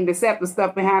sneaky and deceptive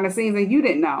stuff behind the scenes, and you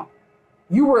didn't know.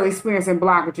 You were experiencing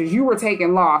blockages. You were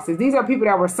taking losses. These are people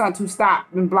that were sent to stop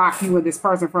and block you and this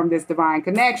person from this divine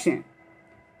connection.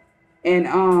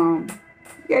 And,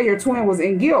 yeah, your twin was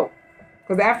in guilt.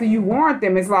 Because after you warned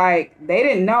them, it's like they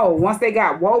didn't know. Once they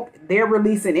got woke, they're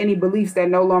releasing any beliefs that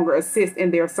no longer assist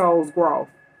in their soul's growth.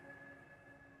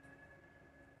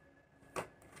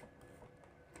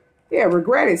 Yeah,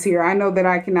 regret is here. I know that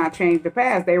I cannot change the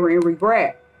past. They were in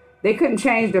regret. They couldn't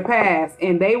change the past,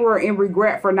 and they were in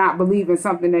regret for not believing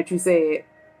something that you said.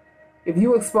 If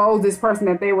you exposed this person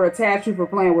that they were attached to for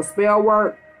playing with spell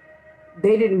work,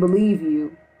 they didn't believe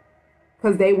you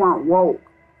because they weren't woke.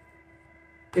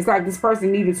 It's like this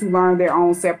person needed to learn their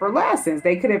own separate lessons.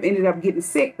 They could have ended up getting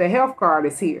sick. The health card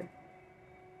is here.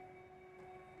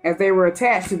 As they were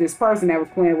attached to this person that was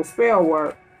playing with spell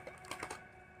work.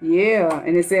 Yeah,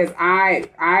 and it says,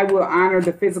 I will honor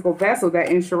the physical vessel that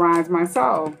enshrines my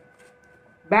soul.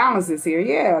 Balance is here.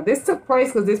 Yeah, this took place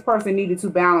because this person needed to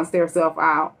balance their self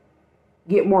out.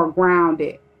 Get more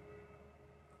grounded.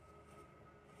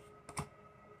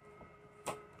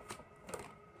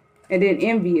 And then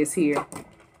envy is here.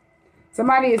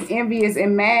 Somebody is envious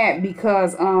and mad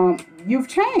because you've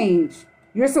changed.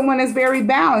 You're someone that's very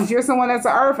balanced. You're someone that's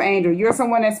an earth angel. You're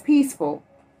someone that's peaceful.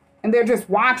 And they're just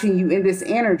watching you in this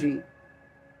energy.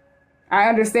 I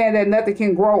understand that nothing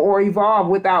can grow or evolve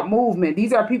without movement.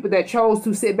 These are people that chose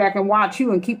to sit back and watch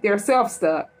you and keep their self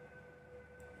stuck.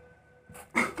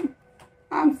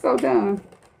 I'm so done.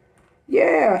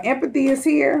 Yeah, empathy is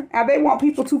here. And they want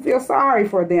people to feel sorry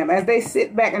for them as they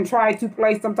sit back and try to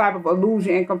place some type of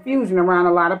illusion and confusion around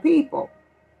a lot of people.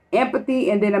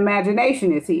 Empathy and then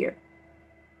imagination is here.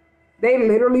 They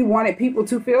literally wanted people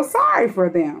to feel sorry for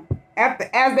them.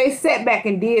 As they sat back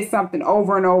and did something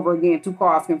over and over again to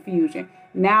cause confusion.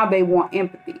 Now they want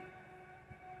empathy.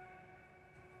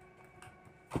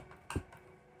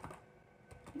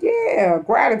 Yeah,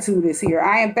 gratitude is here.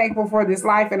 I am thankful for this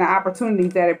life and the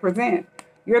opportunities that it presents.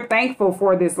 You're thankful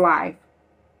for this life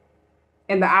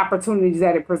and the opportunities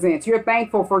that it presents. You're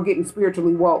thankful for getting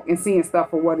spiritually woke and seeing stuff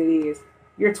for what it is.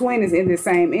 Your twin is in the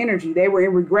same energy. They were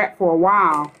in regret for a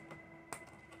while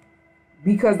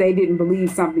because they didn't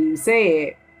believe something you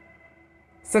said.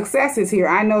 Success is here.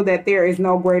 I know that there is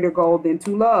no greater goal than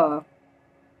to love.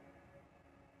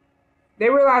 They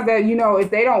realize that, you know,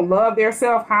 if they don't love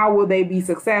themselves, how will they be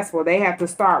successful? They have to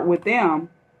start with them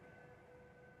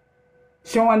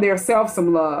showing themselves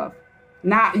some love.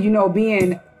 Not, you know,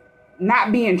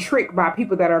 not being tricked by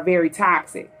people that are very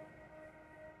toxic.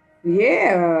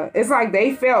 Yeah, it's like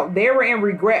they felt they were in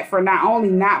regret for not only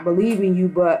not believing you,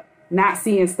 but not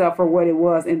seeing stuff for what it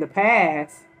was in the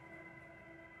past.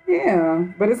 Yeah,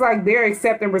 but it's like they're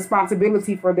accepting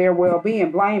responsibility for their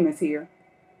well-being. Blame is here.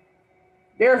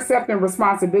 They're accepting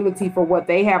responsibility for what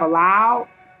they have allowed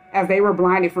as they were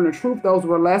blinded from the truth. Those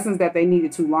were lessons that they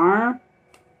needed to learn.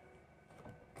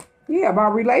 Yeah,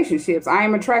 about relationships. I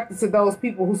am attracted to those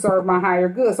people who serve my higher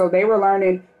good. So they were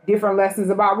learning different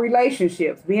lessons about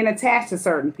relationships, being attached to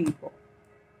certain people.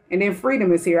 And then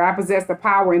freedom is here. I possess the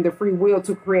power and the free will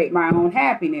to create my own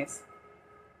happiness.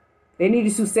 They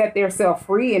needed to set themselves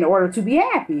free in order to be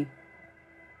happy.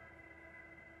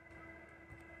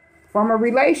 From a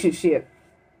relationship.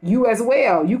 You as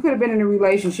well. You could have been in a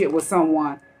relationship with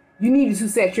someone. You needed to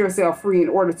set yourself free in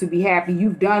order to be happy.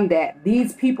 You've done that.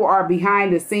 These people are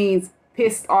behind the scenes,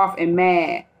 pissed off and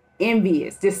mad,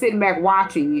 envious, just sitting back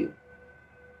watching you.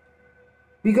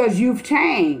 Because you've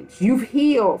changed. You've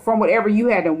healed from whatever you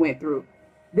had to went through.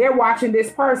 They're watching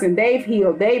this person. They've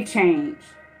healed. They've changed.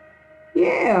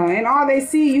 Yeah, and all they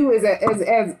see you is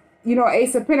as you know,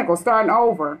 Ace of Pentacles, starting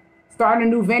over, starting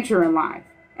a new venture in life.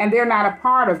 And they're not a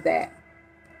part of that.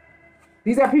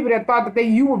 These are people that thought that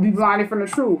you would be blinded from the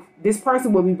truth. This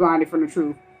person would be blinded from the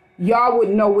truth. Y'all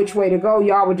wouldn't know which way to go.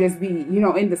 Y'all would just be, you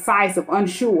know, indecisive,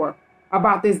 unsure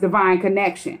about this divine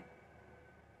connection.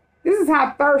 This is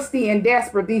how thirsty and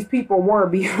desperate these people were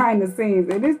behind the scenes.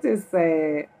 And it's just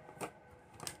sad.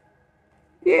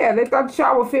 Yeah, they thought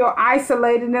y'all would feel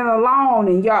isolated and alone.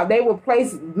 And y'all, they would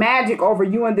place magic over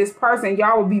you and this person.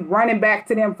 Y'all would be running back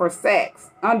to them for sex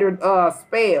under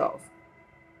spells.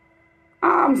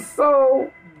 I'm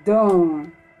so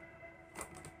done.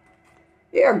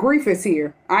 Yeah, grief is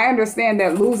here. I understand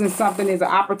that losing something is an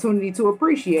opportunity to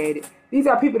appreciate it. These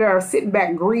are people that are sitting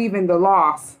back grieving the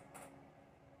loss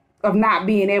of not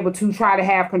being able to try to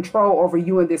have control over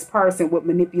you and this person with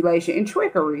manipulation and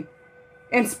trickery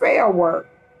and spell work.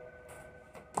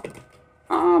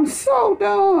 I'm so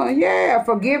done. Yeah,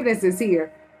 forgiveness is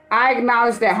here. I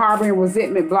acknowledge that harboring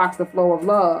resentment blocks the flow of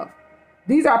love.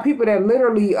 These are people that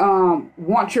literally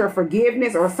want your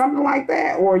forgiveness or something like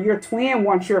that. Or your twin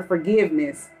wants your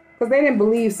forgiveness. Because they didn't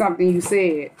believe something you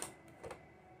said.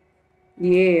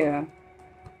 Yeah.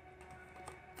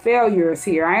 Failure is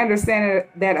here. I understand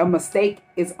that a mistake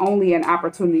is only an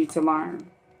opportunity to learn.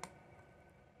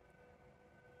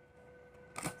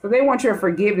 So they want your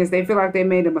forgiveness. They feel like they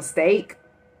made a mistake.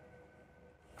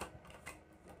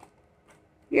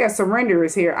 Yeah, surrender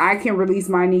is here. I can release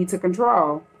my need to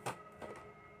control.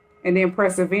 And then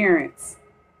perseverance.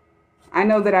 I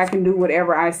know that I can do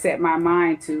whatever I set my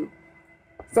mind to.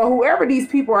 So whoever these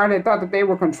people are that thought that they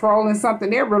were controlling something,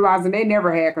 they're realizing they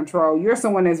never had control. You're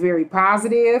someone that's very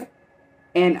positive,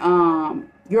 and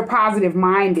you're positive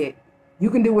minded. You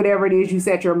can do whatever it is you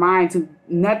set your mind to.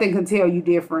 Nothing can tell you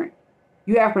different.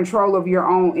 You have control of your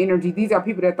own energy. These are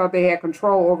people that thought they had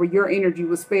control over your energy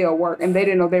with spell work, and they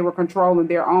didn't know they were controlling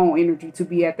their own energy to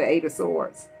be at the Eight of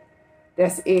Swords.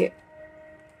 That's it.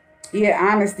 Yeah,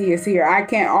 honesty is here. I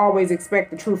can't always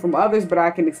expect the truth from others, but I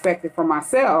can expect it from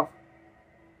myself.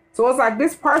 So it's like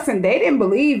this person, they didn't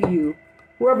believe you,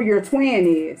 whoever your twin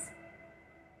is.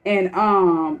 And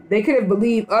they could have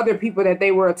believed other people that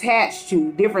they were attached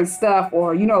to, different stuff,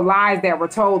 or, you know, lies that were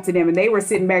told to them, and they were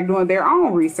sitting back doing their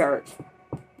own research.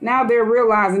 Now they're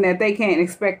realizing that they can't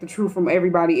expect the truth from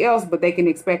everybody else, but they can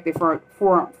expect it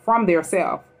from their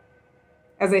self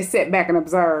as they sit back and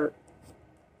observe.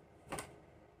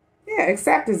 Yeah,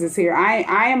 acceptance is here.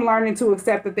 I am learning to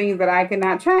accept the things that I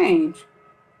cannot change.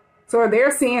 So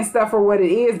they're seeing stuff for what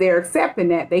it is. They're accepting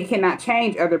that. They cannot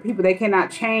change other people. They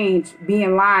cannot change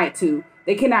being lied to.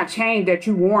 They cannot change that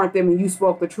you warned them and you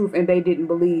spoke the truth and they didn't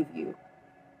believe you.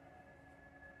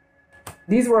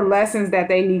 These were lessons that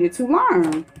they needed to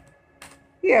learn.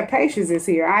 Yeah, patience is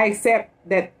here. I accept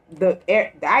that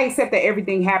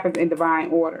everything happens in divine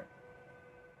order.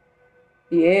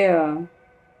 Yeah.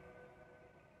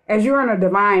 As you're on a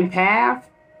divine path,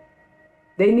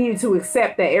 they needed to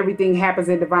accept that everything happens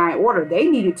in divine order. They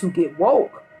needed to get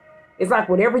woke. It's like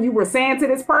whatever you were saying to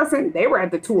this person, they were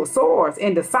at the Two of Swords,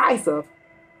 indecisive,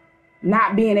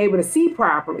 not being able to see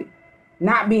properly,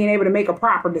 not being able to make a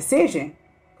proper decision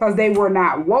because they were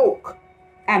not woke.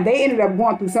 And they ended up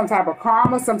going through some type of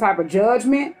karma, some type of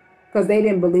judgment because they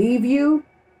didn't believe you.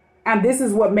 And this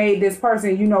is what made this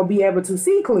person, you know, be able to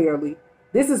see clearly.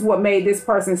 This is what made this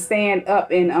person stand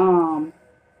up and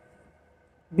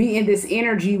be in this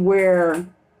energy where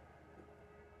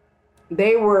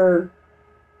they were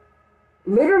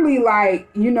literally like,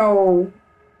 you know,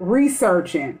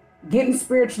 researching, getting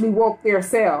spiritually woke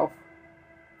theirself,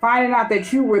 finding out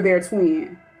that you were their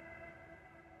twin.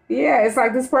 Yeah, it's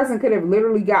like this person could have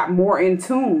literally got more in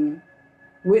tune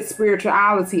with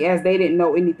spirituality as they didn't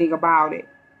know anything about it.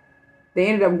 They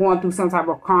ended up going through some type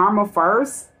of karma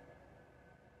first,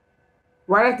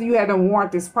 right after you had to warn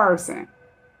this person.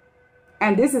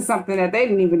 And this is something that they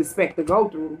didn't even expect to go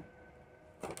through.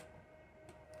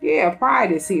 Yeah,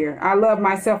 pride is here. I love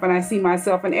myself and I see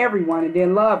myself in everyone. And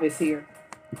then love is here.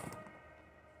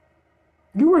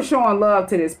 You were showing love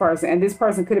to this person. And this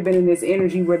person could have been in this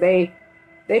energy where they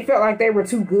felt like they were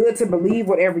too good to believe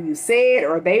whatever you said.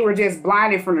 Or they were just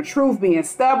blinded from the truth, being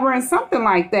stubborn. Something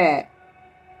like that.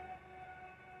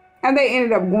 And they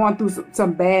ended up going through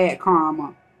some bad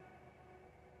karma.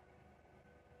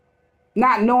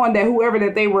 Not knowing that whoever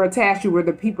that they were attached to were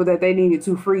the people that they needed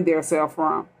to free themselves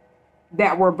from.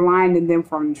 That were blinding them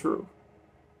from the truth.